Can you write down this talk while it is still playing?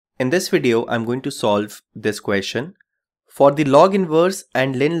In this video, I'm going to solve this question. For the log inverse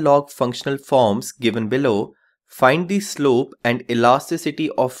and lin-log functional forms given below, find the slope and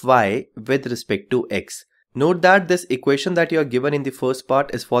elasticity of y with respect to x. Note that this equation that you are given in the first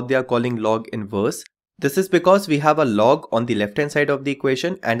part is what they are calling log inverse. This is because we have a log on the left hand side of the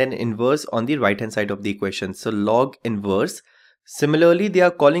equation and an inverse on the right hand side of the equation. So log inverse. Similarly, they are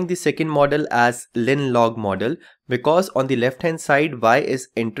calling the second model as lin-log model because on the left hand side y is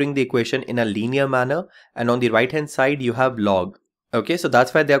entering the equation in a linear manner and on the right hand side you have log. Okay, so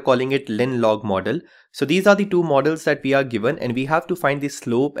that's why they are calling it lin-log model. So these are the two models that we are given and we have to find the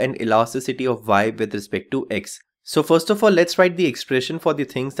slope and elasticity of y with respect to x. So first of all, let's write the expression for the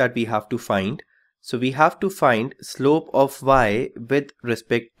things that we have to find. So we have to find slope of y with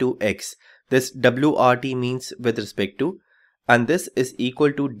respect to x. This WRT means with respect to, and this is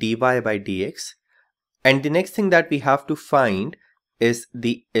equal to dy by dx. And the next thing that we have to find is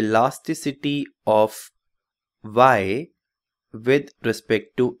the elasticity of y with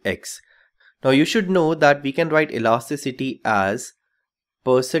respect to x. Now you should know that we can write elasticity as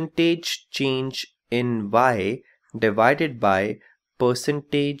percentage change in y divided by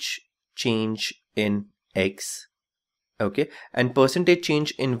percentage change in x. Okay, and percentage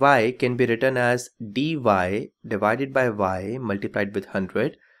change in y can be written as dy divided by y multiplied with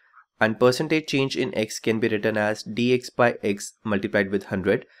 100, and percentage change in x can be written as dx by x multiplied with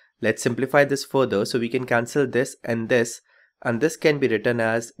 100. Let's simplify this further, so we can cancel this, and this can be written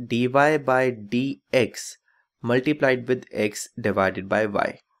as dy by dx multiplied with x divided by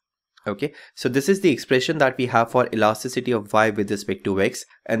y. Okay, so this is the expression that we have for elasticity of y with respect to x,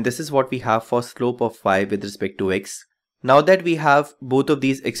 and this is what we have for slope of y with respect to x. Now that we have both of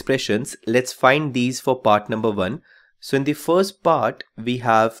these expressions, let's find these for part number 1. So in the first part, we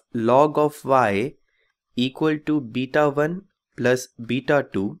have log of y equal to beta 1 plus beta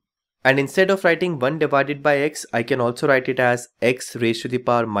 2. And instead of writing 1 divided by x, I can also write it as x raised to the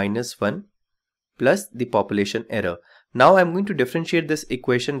power minus 1 plus the population error. Now I'm going to differentiate this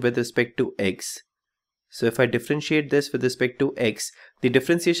equation with respect to x. So if I differentiate this with respect to x, the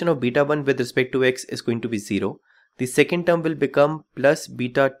differentiation of beta 1 with respect to x is going to be 0. The second term will become plus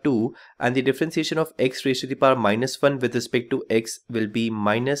beta 2 and the differentiation of x raised to the power minus 1 with respect to x will be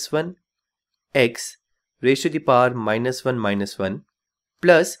minus 1 x raised to the power minus 1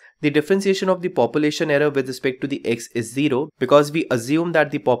 plus the differentiation of the population error with respect to the x is 0 because we assume that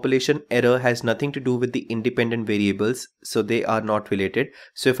the population error has nothing to do with the independent variables, so they are not related.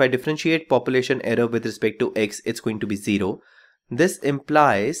 So if I differentiate population error with respect to x, it's going to be 0. This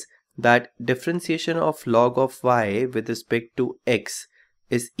implies that differentiation of log of y with respect to x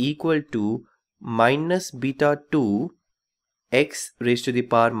is equal to minus beta 2 x raised to the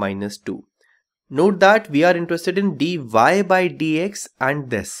power minus 2. Note that we are interested in dy by dx and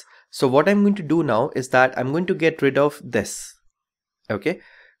this. So what I'm going to do now is that I'm going to get rid of this. Okay,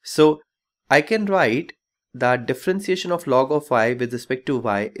 so I can write that differentiation of log of y with respect to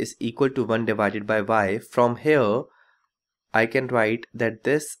y is equal to 1 divided by y. From here, I can write that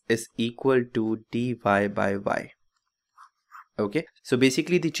this is equal to dy by y. Okay, so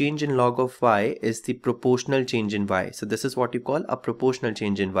basically the change in log of y is the proportional change in y. So this is what you call a proportional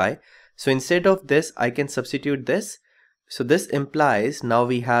change in y. So instead of this, I can substitute this. So this implies now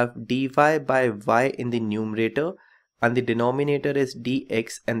we have dy by y in the numerator and the denominator is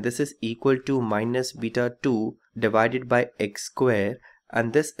dx, and this is equal to minus beta 2 divided by x square.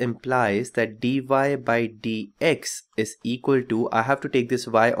 And this implies that dy by dx is equal to, I have to take this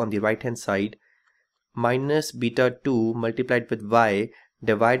y on the right hand side, minus beta 2 multiplied with y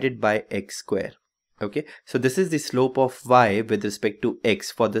divided by x square. Okay, so this is the slope of y with respect to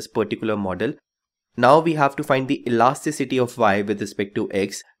x for this particular model. Now we have to find the elasticity of y with respect to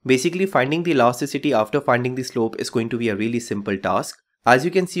x. Basically, finding the elasticity after finding the slope is going to be a really simple task. As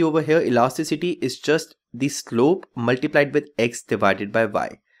you can see over here, elasticity is just the slope multiplied with x divided by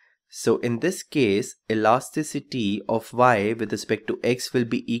y. So in this case, elasticity of y with respect to x will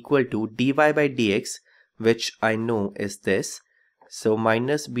be equal to dy by dx, which I know is this. So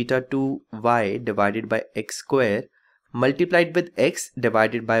minus beta 2 y divided by x square multiplied with x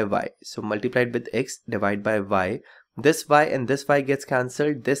divided by y. So multiplied with x divided by y. This y and this y gets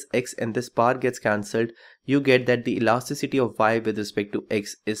cancelled. This x and this power gets cancelled. You get that the elasticity of y with respect to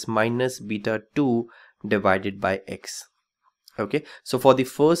x is minus beta 2 divided by x. Okay, so for the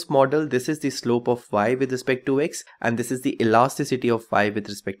first model, this is the slope of y with respect to x and this is the elasticity of y with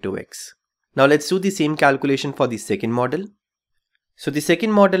respect to x. Now let's do the same calculation for the second model. So the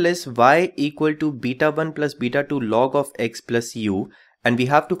second model is y equal to beta 1 plus beta 2 log of x plus u, and we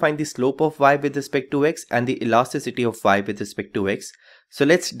have to find the slope of y with respect to x and the elasticity of y with respect to x. So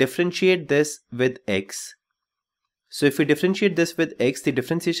let's differentiate this with x. So if we differentiate this with x, the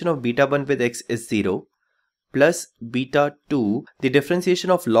differentiation of beta 1 with x is 0, plus beta 2, the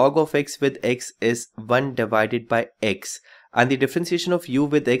differentiation of log of x with x is 1 divided by x, and the differentiation of u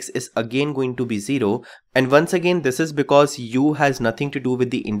with x is again going to be 0. And once again, this is because u has nothing to do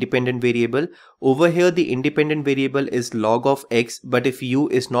with the independent variable. Over here, the independent variable is log of x, but if u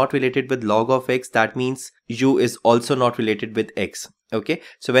is not related with log of x, that means u is also not related with x. Okay,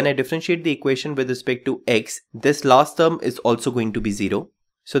 so when I differentiate the equation with respect to x, this last term is also going to be 0.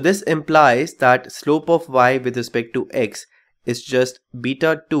 So this implies that slope of y with respect to x is just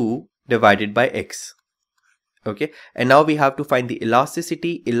beta 2 divided by x. Okay, and now we have to find the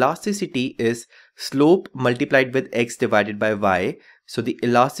elasticity. Elasticity is slope multiplied with x divided by y. So the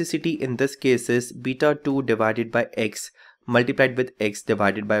elasticity in this case is beta 2 divided by x multiplied with x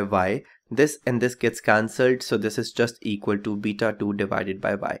divided by y. This and this gets cancelled, so this is just equal to beta 2 divided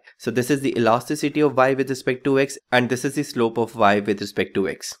by y. So this is the elasticity of y with respect to x, and this is the slope of y with respect to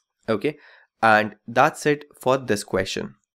x. Okay, and that's it for this question.